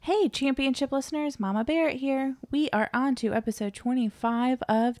Hey, Championship listeners, Mama Barrett here. We are on to episode 25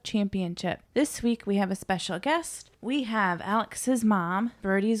 of Championship. This week we have a special guest. We have Alex's mom,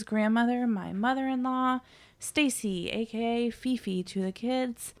 Birdie's grandmother, my mother-in-law, Stacy, aka FiFi to the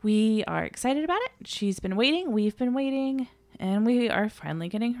kids. We are excited about it. She's been waiting, we've been waiting, and we are finally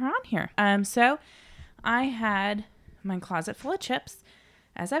getting her on here. So I had my closet full of chips,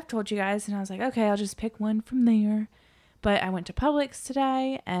 as I've told you guys, and I was like, okay, I'll just pick one from there. But I went to Publix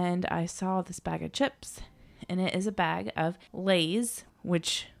today and I saw this bag of chips, and it is a bag of Lay's,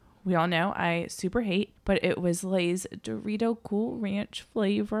 which we all know I super hate, but it was Lay's Dorito Cool Ranch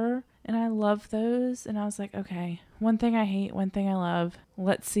flavor, and I love those. And I was like, okay, one thing I hate, one thing I love.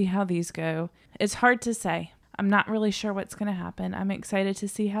 Let's see how these go. It's hard to say. I'm not really sure what's going to happen. I'm excited to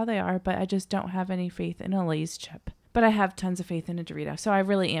see how they are, but I just don't have any faith in a Lay's chip. But I have tons of faith in a Dorito, so I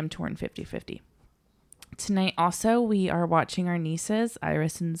really am torn 50-50. Tonight also, we are watching our nieces,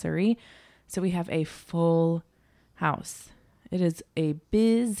 Iris and Zuri, so we have a full house. It is a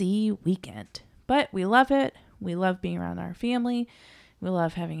busy weekend, but we love it. We love being around our family. We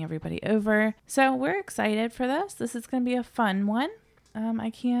love having everybody over. So we're excited for this. This is going to be a fun one. I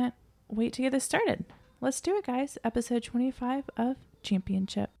can't wait to get this started. Let's do it, guys. Episode 25 of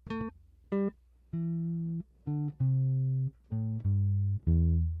Championship.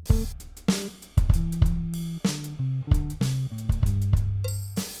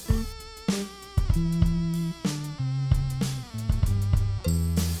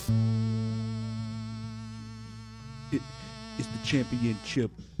 It's the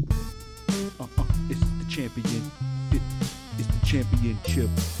championship. It's the champion. It's the championship.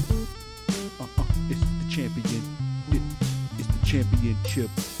 It's the champion. It's the championship.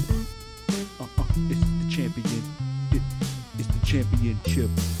 It's the champion. It's the championship.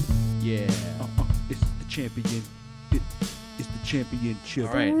 Yeah. It's the champion. It's the championship.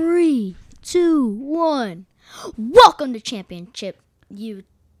 All right. 3, 2, 1. Welcome to Championship, you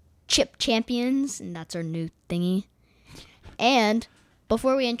chip champions, and that's our new thingy. And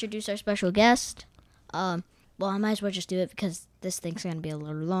before we introduce our special guest, well, I might as well just do it because this thing's going to be a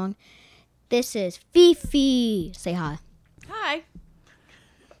little long. This is FiFi. Say hi. Hi.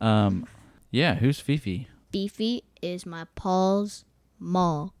 Yeah, who's FiFi? FiFi is my Paul's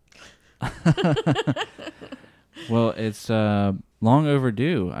mom. Well, it's long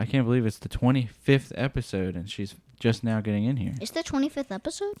overdue. I can't believe it's the 25th episode, and she's just now getting in here. It's the 25th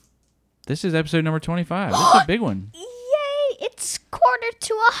episode? This is episode number 25. This is a big one. Yay! It's quarter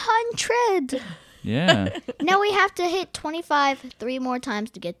to 100. Yeah. Now we have to hit 25 3 more times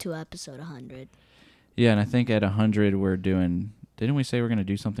to get to episode 100. Yeah, and I think at 100 we're doing... Didn't we say we're going to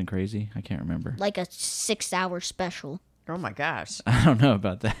do something crazy? I can't remember. Like a 6-hour special. Oh my gosh. I don't know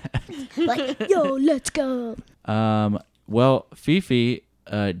about that. Like, yo, let's go. Well, FiFi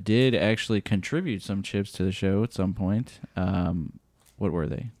did actually contribute some chips to the show at some point. What were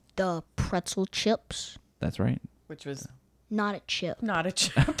they? The pretzel chips. That's right. Which was Not a chip. not a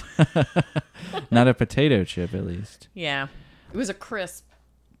chip. Not a potato chip, at least. Yeah. It was a crisp.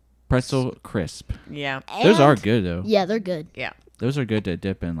 Pretzel crisp. Yeah. Those are good, though. Yeah, they're good. Yeah. Those are good to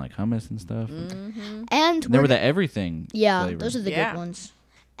dip in, like, hummus and stuff. Mm-hmm. And They were the everything yeah, flavor. those are the Yeah. good ones.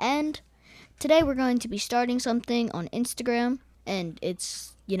 And today we're going to be starting something on Instagram, and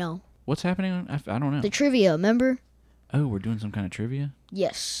it's, What's happening? I don't know. the trivia, remember? Oh, we're doing some kind of trivia?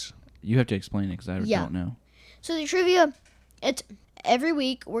 Yes. You have to explain it because I don't know. So the trivia, it's every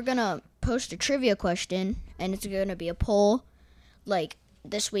week we're going to post a trivia question, and it's going to be a poll. Like,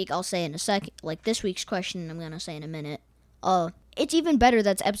 this week I'll say in a second. Like, this week's question I'm going to say in a minute. It's even better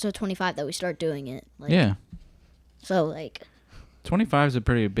that's episode 25 that we start doing it. Like, Yeah. So, like... 25 is a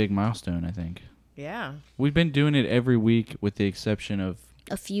pretty big milestone, I think. Yeah. We've been doing it every week with the exception of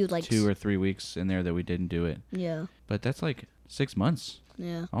A few, like... 2 or 3 weeks in there that we didn't do it. Yeah. But that's like 6 months.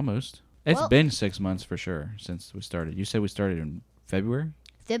 Yeah. Almost. It's Well- been 6 months for sure since we started. You said we started in February?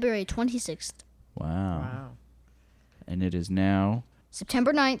 February 26th. Wow. And it is now...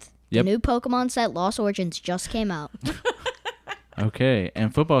 September 9th. Yep. The new Pokemon set, Lost Origins, just came out. Okay.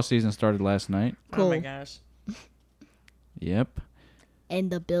 And football season started last night. Cool. Oh my gosh. Yep. And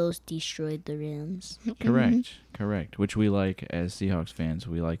the Bills destroyed the Rams. Correct. Which we like as Seahawks fans.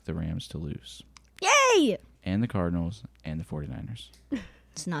 We like the Rams to lose. Yay! And the Cardinals and the 49ers.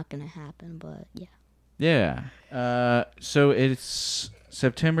 It's not going to happen, but yeah. Yeah. So it's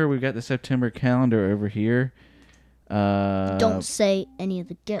September. We've got the September calendar over here. Don't say any of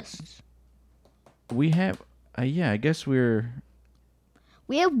the guests. We have... I guess we're...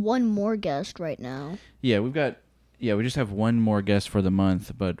 We have one more guest right now. Yeah, we've got... Yeah, we just have one more guest for the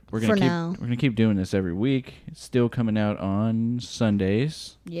month, but we're gonna keep doing this every week. It's still coming out on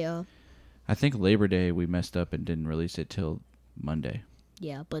Sundays. Yeah. I think Labor Day we messed up and didn't release it till Monday.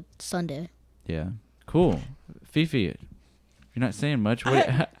 Yeah, but Sunday. Yeah. Cool. Fifi, you're not saying much.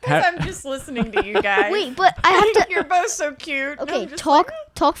 Because I'm just listening to you guys. Wait, but I have to. You're both so cute. Okay, I'm just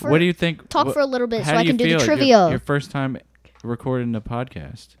talk for. What do you think? Talk for a little bit how so I do you can do the feel? trivia. Your first time recording a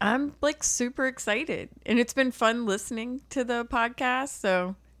podcast. I'm like super excited, and it's been fun listening to the podcast.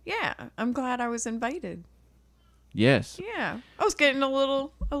 So yeah, I'm glad I was invited. Yes. Yeah, I was getting a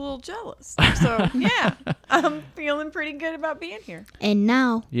little jealous. So yeah, I'm feeling pretty good about being here. And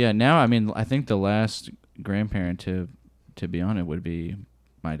now. Yeah. Now, I mean, I think the last grandparent to be on it would be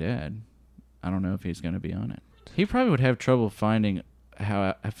my dad. I don't know if he's going to be on it. He probably would have trouble figuring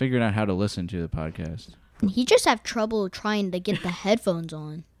out how to listen to the podcast. He just have trouble trying to get the headphones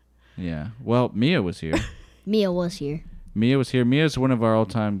on. Yeah. Well, Mia was here. Mia was here. Mia's one of our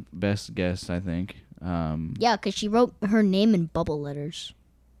all-time best guests, I think. Yeah, because she wrote her name in bubble letters.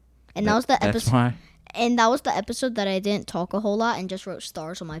 And that was the episode. That's why. And that was the episode that I didn't talk a whole lot and just wrote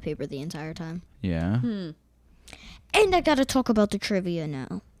stars on my paper the entire time. Yeah. And I gotta talk about the trivia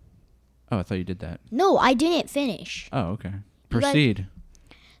now. Oh, I thought you did that. No, I didn't finish. Oh, okay. You guys- Proceed.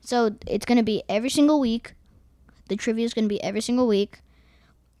 So it's gonna be every single week. The trivia is gonna be every single week.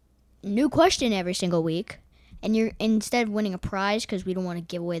 New question every single week. And you're instead of winning a prize because we don't want to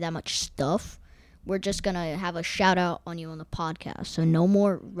give away that much stuff, we're just gonna have a shout out on you on the podcast. So no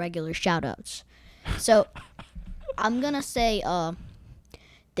more regular shout outs. So I'm gonna say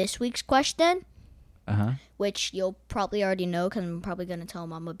this week's question, which you'll probably already know because I'm probably gonna tell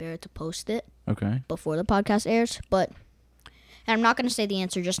Mama Bear to post it Okay. before the podcast airs. But and I'm not gonna say the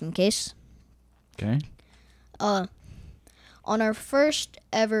answer just in case. Okay. On our first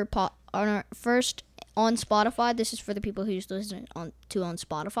ever on Spotify, this is for the people who used to listen on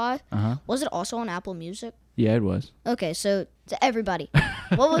Spotify. Was it also on Apple Music? Yeah, it was. Okay, so to everybody,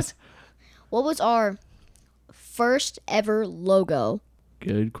 what was our first ever logo?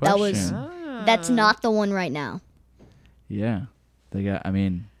 Good question. That was that's not the one right now. Yeah. They got. I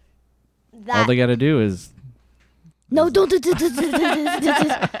mean, all That they got to do is. no, don't.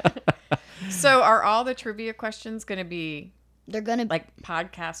 So are all the trivia questions going to be They're gonna like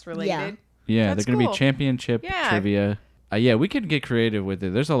podcast related? Yeah, That's they're gonna cool. be championship Yeah. trivia. Yeah, we could get creative with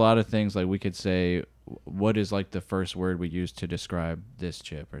it. There's a lot of things like we could say, what is like the first word we use to describe this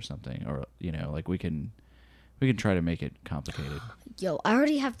chip or something, or like we can try to make it complicated. Yo, I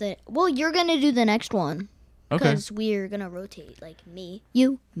already have the. Well, you're gonna do the next one. Okay. Because we're gonna rotate like me,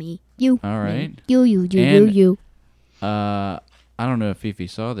 you, you. All right. Me, you, And- you. I don't know if Fifi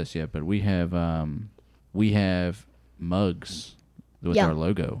saw this yet, but we have mugs with Yeah. our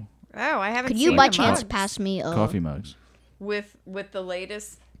logo, Oh, I haven't Could seen you by the chance mugs. pass me a coffee mugs. with the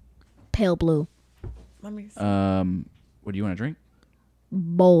latest? pale blue Let me see. What do you want to drink?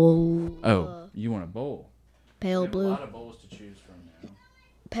 bowl? Oh, you want a bowl? Pale We have a blue. lot of bowls to choose from now.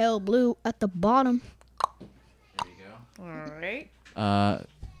 Pale blue at the bottom. There you All right. go.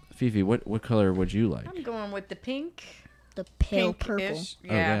 Fifi, what color would you like? I'm going with the pink. The pale Pinkish. Oh,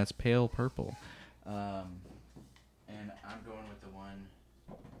 Yeah. yeah, it's pale purple. And I'm going with the one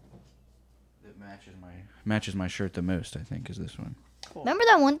that matches my shirt the most, I think, is this one. Remember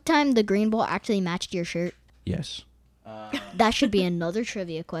that one time the green ball actually matched your shirt? Yes. That should be another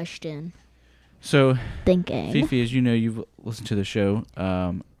trivia question. So, Thinking. Fifi, as you know, you've listened to the show.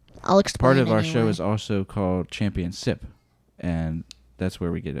 I'll explain. Part of our show anyway. is also called Champion Sip, and that's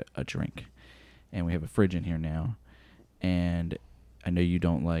where we get a drink. And we have a fridge in here now. And I know you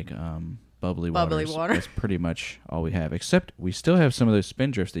don't like bubbly waters. water. That's pretty much all we have. Except we still have some of those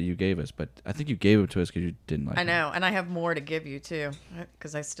spindrifts that you gave us, but I think you gave them to us because you didn't like I them. know, and I have more to give you too,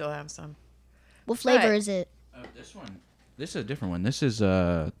 because I still have some. What flavor Right. is it? This one. This is a different one. This is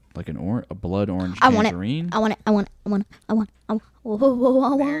like a blood orange I want it. tangerine. I want it. I want it. I want it. I want it. I want it. Whoa, whoa,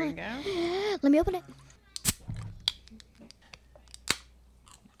 whoa, whoa, There whoa. you go. Let me open it.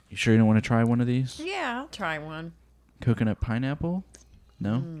 You sure you don't want to try one of these? Yeah, I'll try one. Coconut pineapple?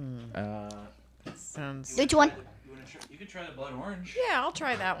 No? Sounds. Which one? You can try the blood orange. Yeah, I'll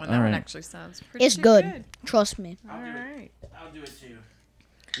try that one. All That one right. actually sounds pretty It's good. Trust me. All right. I'll do it too.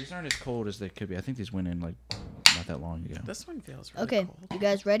 These aren't as cold as they could be. I think these went in like not that long ago. This one feels really Okay, cold. you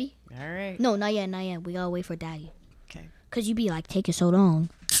guys ready? All right. No, not yet, not yet. We gotta wait for Daddy. Okay. Cause you be like taking so long.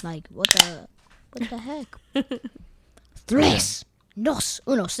 Like what the heck? Tres, dos,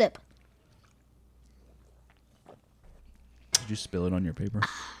 uno, sip. Did you spill it on your paper?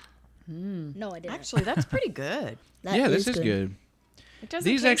 No, I didn't. Actually, that's pretty good. That yeah, this is good. It doesn't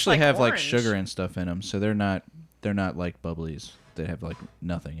These taste actually like have like orange. sugar and stuff in them, so they're not they're not like bubblies that have like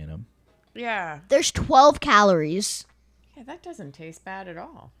nothing in them. Yeah. There's 12 calories. Yeah, that doesn't taste bad at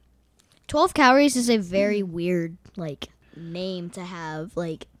all. 12 calories is a very weird, like, name to have.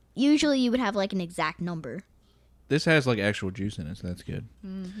 Like, usually you would have, like, an exact number. This has like actual juice in it, so that's good.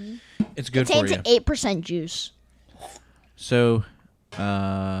 Mm-hmm. It's good for Contains you. 8% juice. So,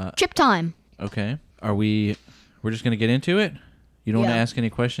 Chip time. okay. We're just going to get into it? You don't want to Yeah. ask any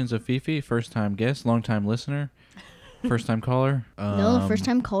questions of FiFi? First time guest, long time listener, first time caller? No, the first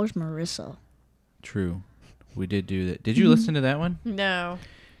time caller's Marissa. True. We did do that. Did you listen to that one? No.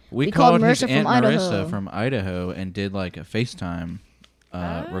 We called called his Marissa Aunt from Idaho. Marissa from Idaho and did like a FaceTime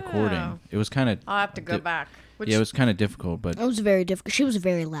recording. It was kind of... I'll have to go back. Yeah, it was kind of difficult, but It was very difficult. She was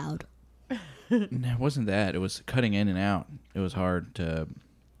very loud. it wasn't that. It was cutting in and out. It was hard to...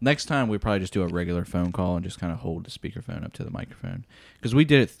 Next time, we probably just do a regular phone call and just kind of hold the speakerphone up to the microphone. Because we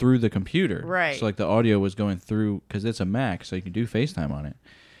did it through the computer. Right. So, like, the audio was going through... Because it's a Mac, so you can do FaceTime on it.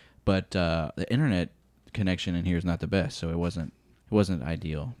 But the internet connection in here is not the best, so it wasn't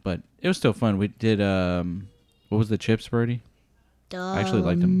ideal. But it was still fun. We did... what was the chips, Birdie? I actually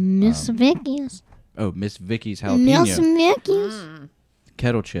liked them. Miss Vicky's. Oh, Miss Vicky's Miss jalapeno Vicky's.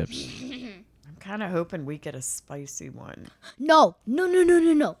 kettle chips. I'm kind of hoping we get a spicy one. No. Oh,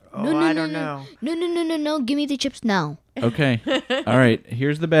 No. I don't know. No. Give me the chips now. Okay. All right.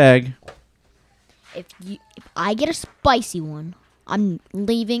 Here's the bag. If I get a spicy one, I'm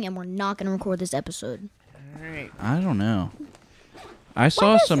leaving and we're not going to record this episode. All right. I don't know. I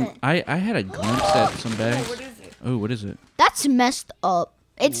saw is some. it? I had a glimpse at some bags. What is it? Oh, what is it? That's messed up.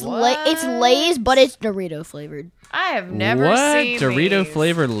 It's it's What? Lay's, but it's Dorito flavored. I have never what? seen Dorito these.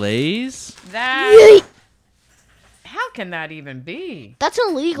 flavored Lay's? That. How can that even be? That's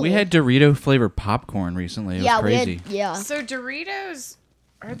illegal. We had Dorito flavored popcorn recently. It was crazy. Yeah. So Doritos,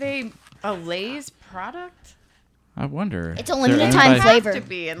 are they a Lay's product? I wonder. It's a They're limited owned time by flavor. Have to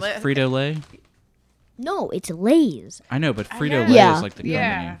be. Frito Lay? No, it's Lay's. I know, but I Frito know. Lay Yeah. is like the company.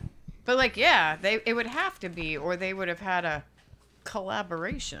 Yeah. But like, yeah, it would have to be, or they would have had a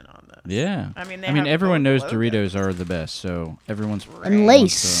collaboration on this. Yeah. I mean, everyone both knows logos. Doritos are the best, so everyone's. And Lay's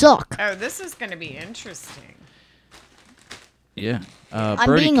wants to- suck. Oh, this is going to be interesting. Yeah. I'm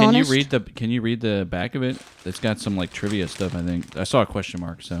Birdie, being can honest. you read the back of it? It's got some like trivia stuff. I think I saw a question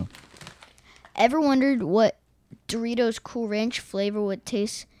mark. So Ever wondered what Doritos Cool Ranch flavor would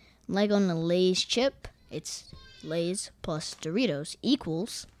taste like on a Lay's chip? It's Lay's plus Doritos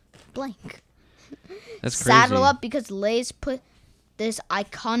equals blank. that's crazy. Saddle up because Lay's put this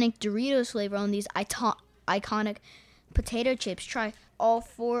iconic Doritos flavor on these iconic potato chips. Try all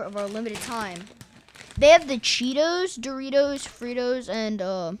 4 of our limited time. They have the Cheetos, Doritos, Fritos, and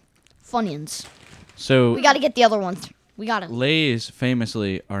Funyuns. So We got to get the other ones. We got to. Lay's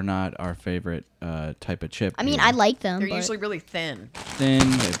famously are not our favorite type of chip. I mean, here. I like them. They're but usually really thin. thin.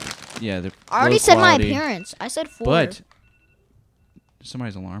 Yeah, they're I already low said my quality, appearance. I said 4. But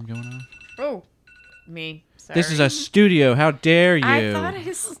somebody's alarm going on. Oh, me. Sorry. This is a studio. How dare you? I thought it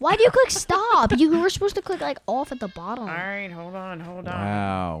was. Why do you click stop? You were supposed to click like off at the bottom. All right, hold on.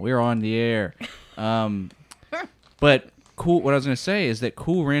 Wow, we're on the air. But cool. What I was gonna say is that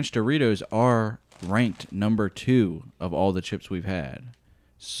Cool Ranch Doritos are ranked number 2 of all the chips we've had.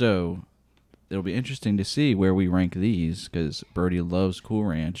 So it'll be interesting to see where we rank these because Birdie loves Cool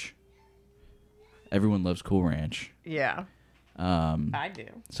Ranch. Everyone loves Cool Ranch. Yeah, Um, I do.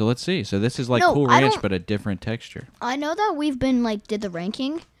 so let's see. So this is like No, Cool I Ranch, don't- but a different texture. I know that we've been like did the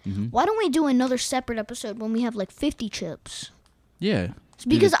ranking. Mm-hmm. Why don't we do another separate episode when we have like 50 chips? Yeah. It's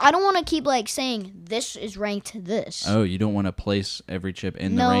because I don't want to keep like saying this is ranked this. Oh, you don't want to place every chip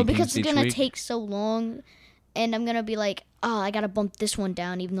in the no, rankings because it's each gonna week? take so long, and I'm gonna be like, oh, I gotta bump this one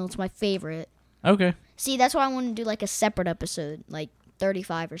down, even though it's my favorite. Okay. See, that's why I want to do like a separate episode, like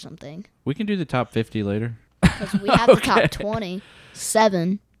 35 or something, We can do the top 50 later. because we have the top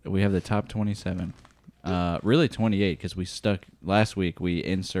 27. We have the top 27. Really 28 because we stuck last week. We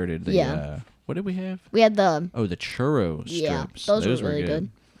inserted the. Yeah. What did we have? We had the Oh, the churro strips. yeah, those were really good.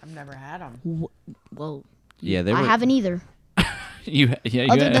 I've never had them. Whoa, Yeah, they were. I haven't either. You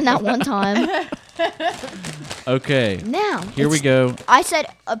Other than that one time. Okay. Now Here we go. I said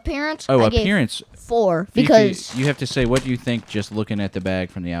appearance. Oh, I gave appearance. 4 Fifi, because you have to say what you think just looking at the bag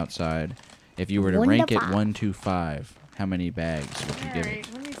from the outside. If you were to 1 rank to it 5. 1 to 5, how many bags would you All give right,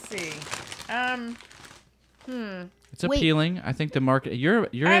 it? let me see. It's Wait. appealing. I think the market. You're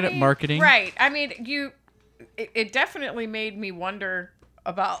I at mean, marketing. right? I mean, it definitely made me wonder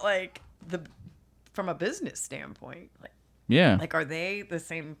about like from a business standpoint. Yeah. Like, are they the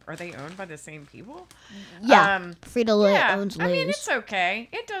same? Are they owned by the same people? yeah, Frito-Lay Yeah. owns I mean, Lay's. it's okay.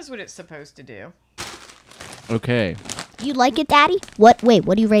 It does what it's supposed to do. Okay. You like it, Daddy? What? Wait,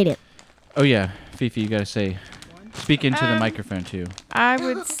 what do you rate it? Oh yeah, Fifi, you gotta say. Speak into the microphone too. I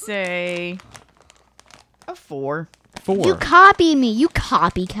would say a 4. 4. You copy me. You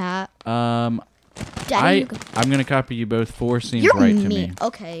copycat. Daddy, I'm gonna copy you both. 4 seems you're right to mean. me.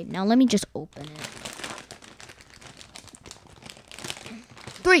 Okay, now let me just open it.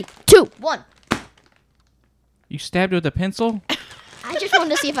 3, 2, 1. You stabbed with a pencil? I just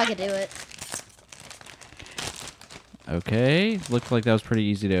wanted to see if I could do it. Okay. Looked like that was pretty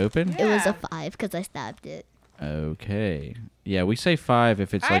easy to open. It was a 5 because I stabbed it. Okay. Yeah, we say 5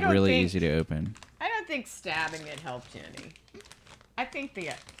 if it's I like don't really think- easy to open. I don't think stabbing it helped any. I think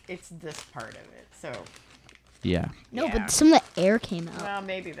it's this part of it. So, Yeah. No, Yeah. but some of the air came out. well,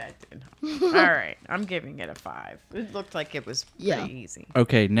 maybe that did help. All right, I'm giving it a 5. It looked like it was pretty Yeah. easy.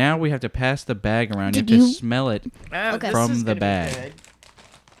 Okay, now we have to pass the bag around. Did you have to you- smell it. Oh, Okay. this From is the gonna be bag. good.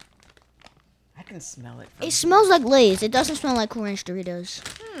 I can smell it. From It smells like Lay's. It doesn't smell like Cool Ranch Doritos.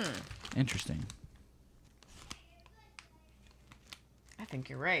 Interesting. I think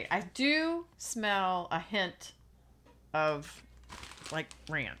you're right. I do smell a hint of like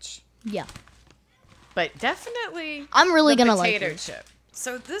ranch, Yeah. but definitely I'm really the gonna like potato this. chip.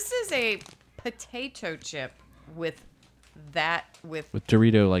 So this is a potato chip with With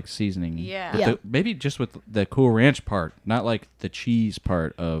Dorito like seasoning. Yeah. With Yeah. maybe just with the Cool Ranch part, not like the cheese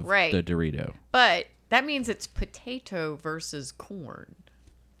part of Right. the Dorito. but that means it's potato versus corn.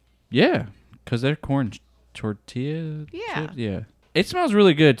 Yeah, because they're corn tortilla. Yeah. chips? Yeah. It smells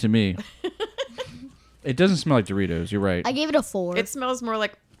really good to me. It doesn't smell like Doritos. You're right. I gave it a 4. It smells more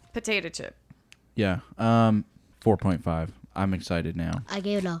like potato chip. Yeah. 4.5. I'm excited now. I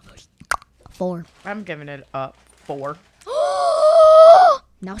gave it a 4. I'm giving it a 4.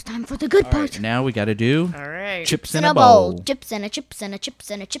 Now it's time for the good All part. right, now we got to do All right. chips in a bowl. Chips and a chips and a chips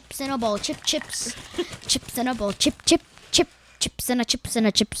and a chips in a bowl. Chips. Chips in a bowl. Chip. Chips and a chips and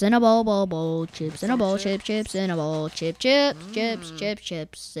a chips in a bowl. Chips in a bowl. Chips in a bowl. Chips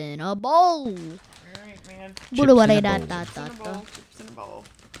in a bowl. All right, man. Chips in a bowl. Chips in a bowl. Chips in a bowl.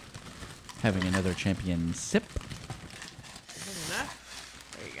 Having another champion sip. Good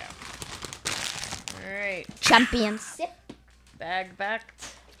enough. There you go. All right. Champion sip. Bag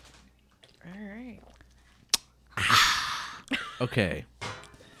backed. All right. Okay.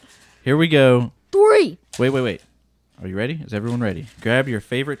 Here we go. 3. Wait. Are you ready? Is everyone ready? Grab your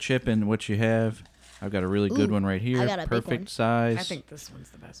favorite chip and what you have. I've got a really good Ooh, one right here. I got a big Perfect one. size. I think this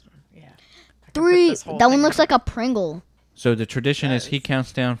one's the best one. Yeah. I can put 3. this whole That thing one looks in. like a Pringle. So the tradition is he Does.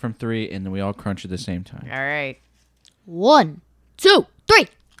 counts down from 3 and then we all crunch at the same time. All right. 1, 2, 3.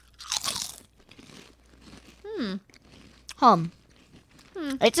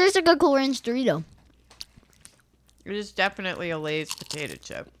 It tastes like a Cool Ranch Dorito. It is definitely a Lay's potato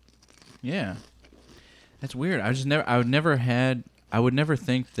chip. Yeah. That's weird. I would never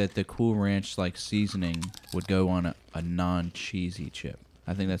think that the Cool Ranch like seasoning would go on a non-cheesy chip.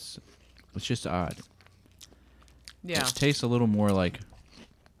 I think it's just odd. Yeah. It tastes a little more like,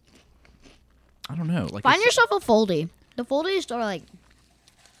 I don't know. Like Find it's- yourself a Foldy. The Foldies are like,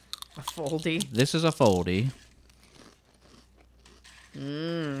 A foldy. This is a foldy.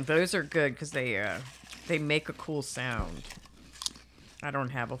 Those are good because they make a cool sound. I don't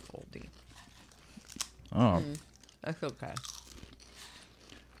have a foldy. Oh, That's okay.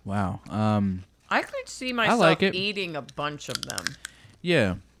 wow. I could see myself like it. eating a bunch of them.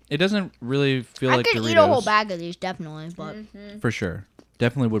 Yeah. It doesn't really feel I like could Doritos. eat a whole bag of these, definitely. But For sure.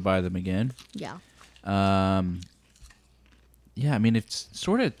 Definitely would buy them again. yeah. Yeah, I mean, it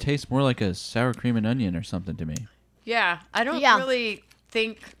sort of tastes more like a sour cream and onion or something to me. Yeah, I don't Yeah. really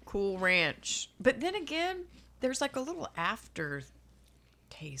think Cool Ranch. But then again, there's like a little after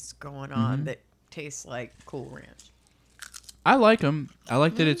taste going on that tastes like Cool Ranch. I like them. I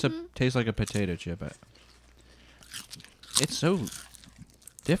like that it's tastes like a potato chip. It's so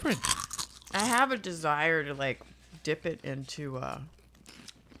different. I have a desire to like dip it into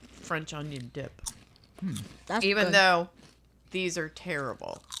French onion dip. That's Even good. though these are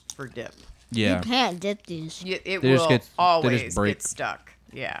terrible for dip. Yeah. You can't dip these. It They just will get- they just always break. get stuck.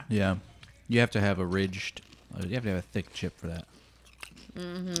 Yeah. Yeah. You have to have a ridged, you have to have a thick chip for that.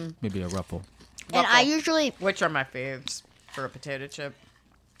 Mm-hmm. Maybe a ruffle. And I usually Which are my faves for a potato chip?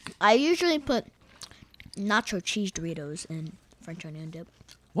 put nacho cheese Doritos in French onion dip.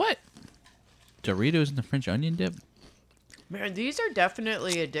 What? Doritos in the French onion dip? Man, these are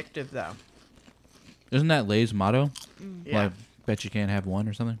definitely addictive though. Isn't that Lay's motto? Yeah. Like, bet you can't have one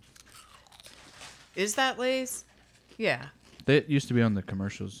or something? Is that Lay's? Yeah. That used to be on the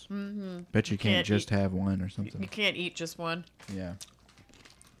commercials. Mm-hmm. Bet you can't Can't just eat- have one or You something. can't eat just one. Yeah.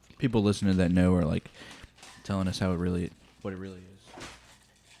 People listening to that know are like telling us what it really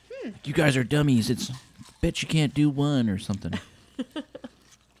is. You guys are dummies. It's bet you can't do one or something.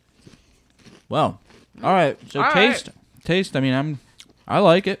 Well, all right. So All taste. I mean, I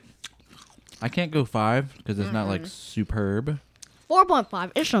like it. I can't go 5 because it's not like superb.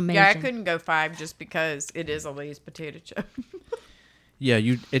 4.5. It's amazing. Yeah, I couldn't go 5 just because it is a Lay's potato chip. Yeah,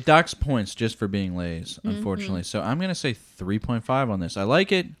 it docks points just for being Lay's, unfortunately. So I'm gonna say 3.5 on this. I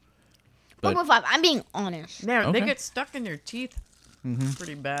like it. But 4.5. I'm being honest. Now, they Okay. get stuck in your teeth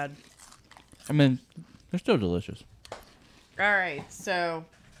pretty bad. I mean, they're still delicious. All right, so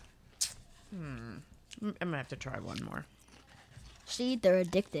I'm going to have to try one more. See, they're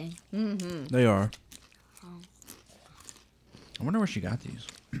addicting. They are. I wonder where she got these.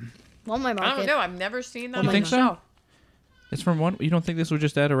 Walmart I Market. don't know. I've never seen them You on think the so? shelf. It's from one. You don't think this was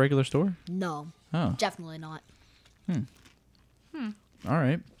just at a regular store? No, Oh, definitely not. all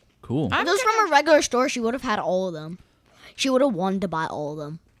right, cool. I'm If it was from a regular store, she would have had all of them. She would have wanted to buy all of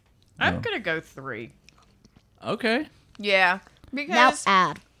them. I'm Oh. going to go 3. Okay. Yeah, Now because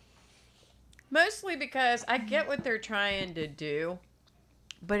add. mostly because I get what they're trying to do,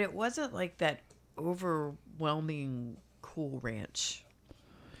 but it wasn't like that overwhelming Cool Ranch.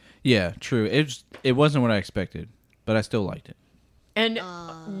 Yeah, true. It wasn't what I expected, but I still liked it. And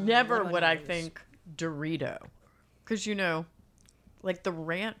never what would I about think Dorito. Because, like the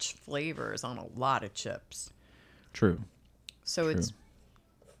ranch flavor is on a lot of chips. True. So True.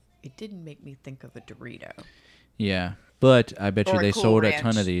 it didn't make me think of a Dorito. Yeah, but I bet you Or a they Cool sold a Ranch.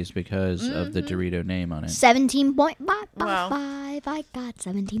 ton of these because of the Dorito name on it. 17.5. Well, I got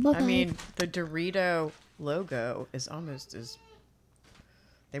 17.5. I mean, the Dorito logo is almost as...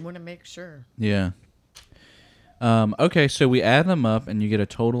 They want to make sure. Yeah. Okay, so we add them up, and you get a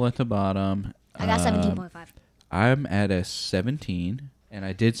total at the bottom. I got 17.5. I'm at a 17, and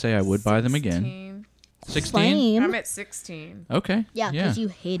I did say I would buy them again. 16? Same. I'm at 16. Okay. Yeah, because you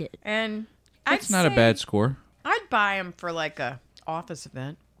hate it. And That's I'd not a say bad score. I'd buy them for like a office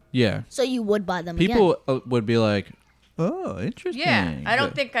event. Yeah. So you would buy them again. People would be like, oh, interesting. Yeah, I don't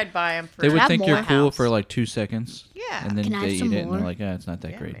But think I'd buy them for. they would have think you're more. cool House. for like 2 seconds. Yeah. And then Can I they have eat some it, and they're more? like, it's not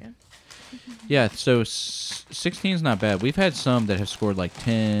that Yeah, great. man. Yeah, so 16 is not bad. We've had some that have scored like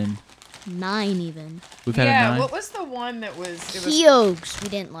 10. 9 even. We've had a Yeah. 9. What was the one that was? It was Keogh's we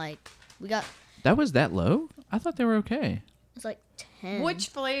didn't like. We got, That was that low? I thought they were okay. it's like 10. which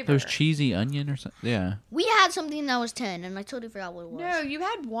flavor? Those cheesy onion or something. Yeah. We had something that was 10, and I totally forgot what it was. No, you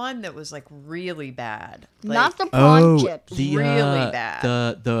had one that was like really bad. Like, Not the prawn Oh, chips. Really bad.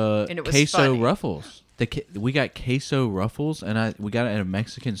 The And it was queso funny. ruffles. We got queso ruffles, and we got it at a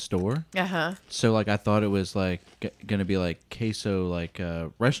Mexican store. Uh-huh. So like I thought it was like gonna be like queso, like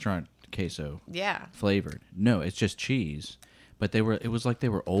restaurant queso Yeah. flavored. No, it's just cheese. But it was like they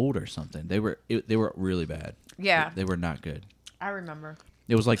were old or something. They were really bad. Yeah. They were not good. I remember.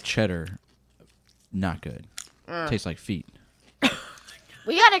 It was like cheddar, not good. Tastes like feet.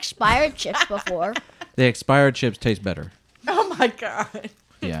 We got expired chips before. The expired chips taste better. Oh my god.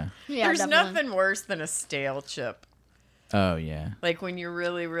 Yeah. Yeah, There's definitely. nothing worse than a stale chip. Oh yeah. Like when you're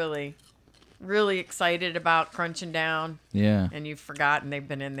really, really, really excited about crunching down Yeah. and you've forgotten they've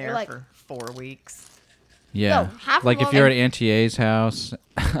been in there like- for 4 weeks. Yeah. half Like of if you're at them- Auntie A's house,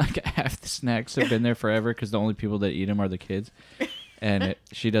 like half the snacks have been there forever because the only people that eat them are the kids, and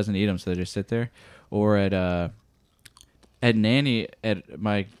she doesn't eat them, so they just sit there. Or at Nanny at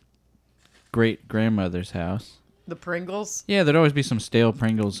my great grandmother's house. The Pringles. Yeah, there'd always be some stale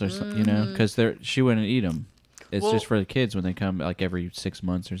Pringles or something, you know, because she wouldn't eat them. It's Well- just for the kids when they come, like every 6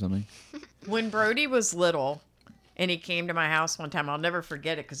 months or something. When Brody was little and he came to my house one time, I'll never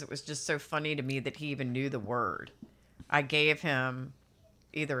forget it because it was just so funny to me that he even knew the word. I gave him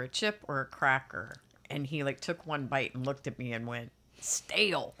either a chip or a cracker, and he like took one bite and looked at me and went,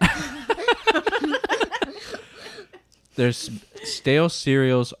 stale. There's stale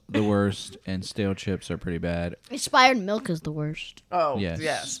cereals the worst, and stale chips are pretty bad. Expired milk is the worst. Oh, Yes.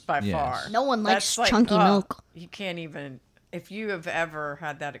 yes, by Yes. far. No one likes That's chunky milk. You can't even, if you have ever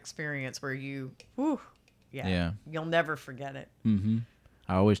had that experience where you, Yeah. you'll never forget it. Mm-hmm.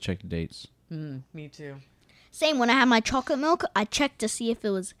 I always check the dates. Me too. Same, when I had my chocolate milk, I checked to see if it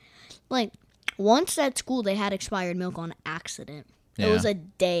was, like, once at school they had expired milk on accident. It Yeah. was a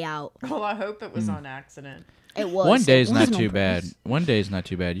day out. Well, I hope it was on accident. It was. One day It is not wasn't on too bad. purpose. One day is not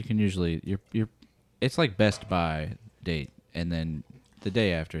too bad. You can usually you're it's like Best Buy date, and then the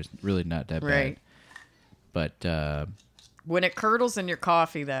day after is really not that Right. bad. But When it curdles in your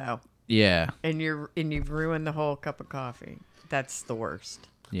coffee, though, yeah, and you've ruined the whole cup of coffee, that's the worst.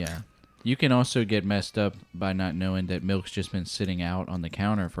 yeah. You can also get messed up by not knowing that milk's just been sitting out on the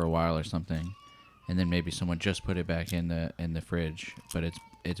counter for a while or something, and then maybe someone just put it back in the fridge, but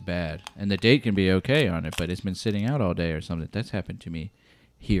it's bad. And the date can be okay on it, but it's been sitting out all day or something. That's happened to me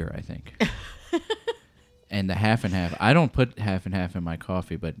here, I think. And the half and half. I don't put half and half in my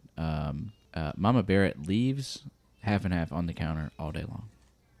coffee, but Mama Barrett leaves half and half on the counter all day long.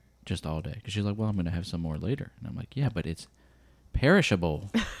 Just all day. Because she's like, well, I'm going to have some more later. And I'm like, yeah, but it's perishable.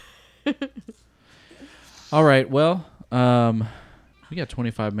 All right, well, we got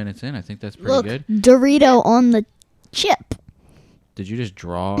 25 minutes in. I think that's pretty good. Dorito on the chip. Did you just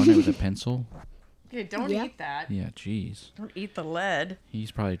draw on it with a pencil? Yeah, don't eat that. Yeah, jeez. Don't eat the lead.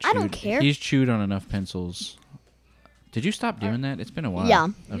 He's probably chewed. I don't care. He's chewed on enough pencils. Did you stop doing that? It's been a while. Yeah.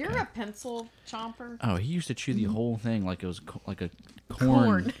 Okay. You're a pencil chomper. Oh, he used to chew the whole thing like it was like a corn.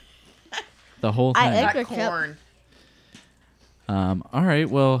 Corn. The whole thing. I ate That the chip. corn. All right.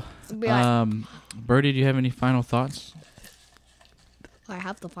 Well, Be like- Birdie, do you have any final thoughts? I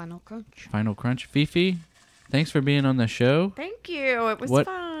have the final crunch. Final crunch. Fifi, thanks for being on the show. Thank you. It was What-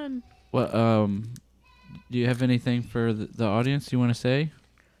 fun. What? Do you have anything for the audience you want to say?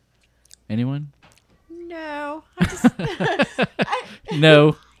 Anyone? No. I just.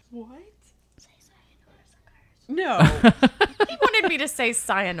 No. What? No. He wanted me to say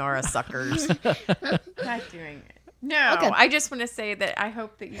sayonara suckers. Not doing it. No, Okay. I just want to say that I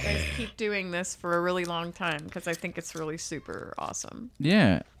hope that you guys keep doing this for a really long time because I think it's really super awesome.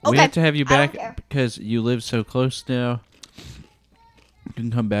 Yeah. We Okay. have to have you I don't back care. because you live so close now. You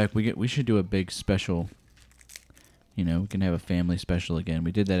can come back. We should do a big special. You know, we can have a family special again.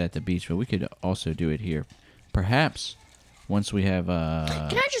 We did that at the beach, but we could also do it here. Perhaps once we have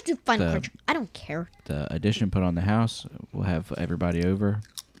Can I just do final the- crunch? I don't care. the addition put on the house, we'll have everybody over.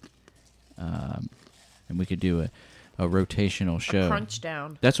 And we could do a rotational show. Crunch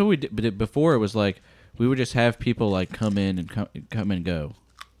down. That's what we did. But before it was like we would just have people like come in and come and go.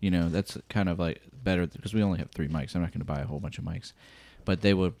 You know, that's kind of like better because we only have 3 mics. I'm not going to buy a whole bunch of mics, but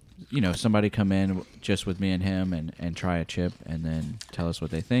they would, you know, somebody come in just with me and him and try a chip and then tell us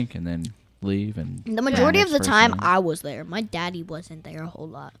what they think and then leave. And The majority of next the time, person. I was there. My daddy wasn't there a whole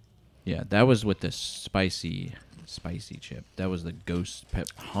lot. Yeah, that was with the spicy chip. That was the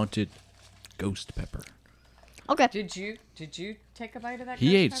haunted ghost pepper. Okay. Did you take a bite of that? He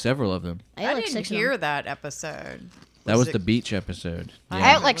ghost ate pepper? several of them. I ate I like didn't 6 of hear them. that episode. That was it- the beach episode. I Yeah. I ate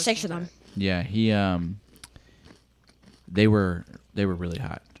haven't like listened 6 of to them. it. Yeah, he they were really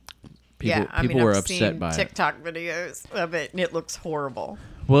hot. People were I've upset seen by it. TikTok videos of it, and it looks horrible.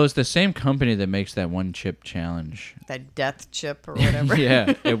 Well, it's the same company that makes that one chip challenge. That death chip or whatever. Yeah,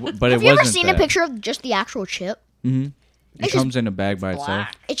 but Have it you wasn't ever seen that. a picture of just the actual chip? Mm-hmm. It It's comes in a bag by itself.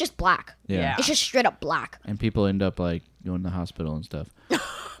 Black. It's just black. Yeah. Yeah. It's just straight up black. And people end up like going to the hospital and stuff.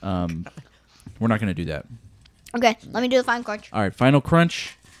 We're not gonna do that. Okay, let me do the final crunch. All right, final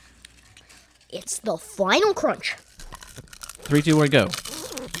crunch. It's the final crunch. 3, 2, 1, go.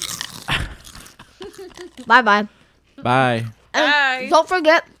 Bye bye. Bye. Bye. Don't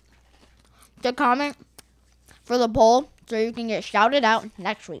forget to comment for the poll so you can get shouted out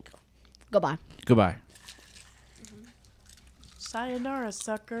next week. Goodbye. Goodbye. Sayonara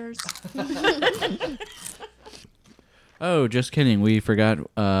suckers. Oh, just kidding. We forgot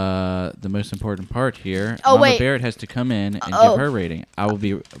the most important part here. Oh, Mama wait. Barrett has to come in and Oh. give her rating. I will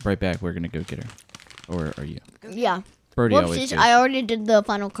be right back. We're gonna go get her, or are you? Yeah. Birdie always Whoopsies, goes. I already did the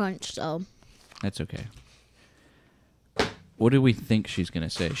final crunch, so. That's okay. What do we think she's going to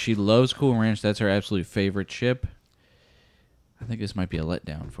say? She loves Cool Ranch. That's her absolute favorite chip. I think this might be a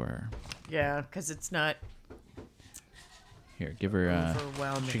letdown for her. Yeah, because it's not Here, give her...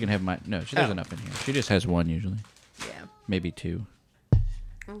 overwhelming. she can have my... No, she has enough in here. She just has one usually. Yeah. Maybe 2.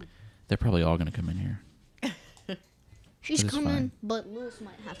 Ooh. They're probably all going to come in here. She's But it's coming, fine. but Lewis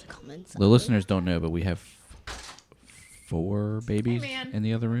might have to come in. The listeners don't know, but we have 4 babies Hey, man. in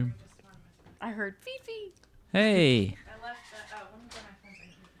the other room. I heard Fifi. Hey!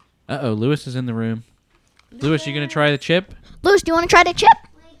 Uh-oh, Lewis is in the room. Lewis, you going to try the chip? Lewis, do you want to try the chip?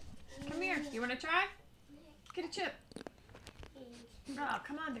 Come here. You want to try? Get a chip. Oh,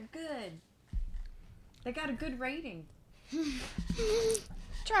 come on. They're good. They got a good rating.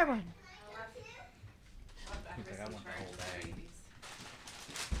 Try one.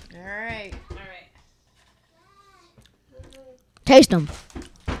 All right. Taste them.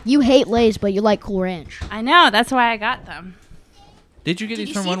 You hate Lay's, but you like Cool Ranch. I know. That's why I got them. Did you get these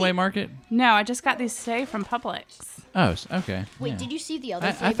you from see One Way the- Market? No, I just got these today from Publix. Oh, okay. Wait, yeah. did you see the other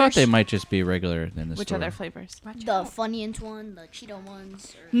I flavors? thought they might just be regular in the Which store. other flavors? The Funyuns one, the Cheeto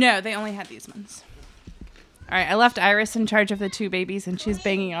ones. Or... No, they only had these ones. All right, I left Iris in charge of the 2 babies, and she's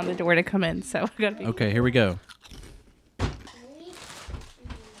banging on the door to come in. So we gotta be. Okay, here we go.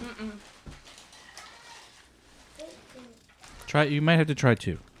 You might have to try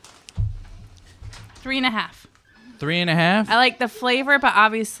 2. 3.5. 3.5. I like the flavor, but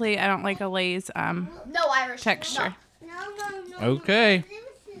obviously I don't like a Lay's No Irish. texture. Okay.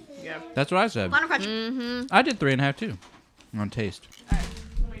 Yeah. That's what I said. Final Crunch. I did 3.5 too. On taste.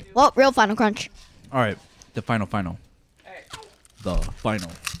 Well, real Final Crunch. All right. The final. The final.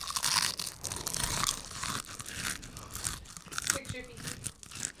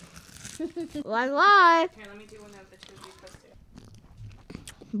 Live. Here, let me do one of the two you posted.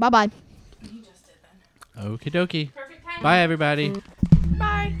 Bye-bye. You just did then. Okie dokie. Perfect time. Bye, everybody.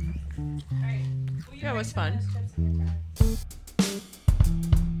 Bye. All right. Yeah, it was fun.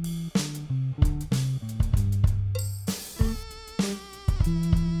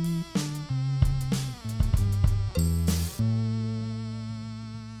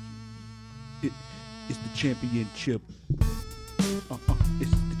 It's the championship.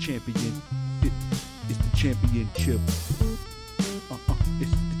 It's the champion. It's the championship.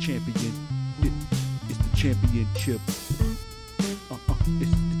 It's the champion. It's the championship.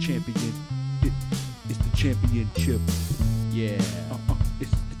 It's the champion. It's the championship. Yeah.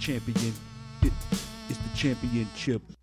 It's the champion. It's the championship.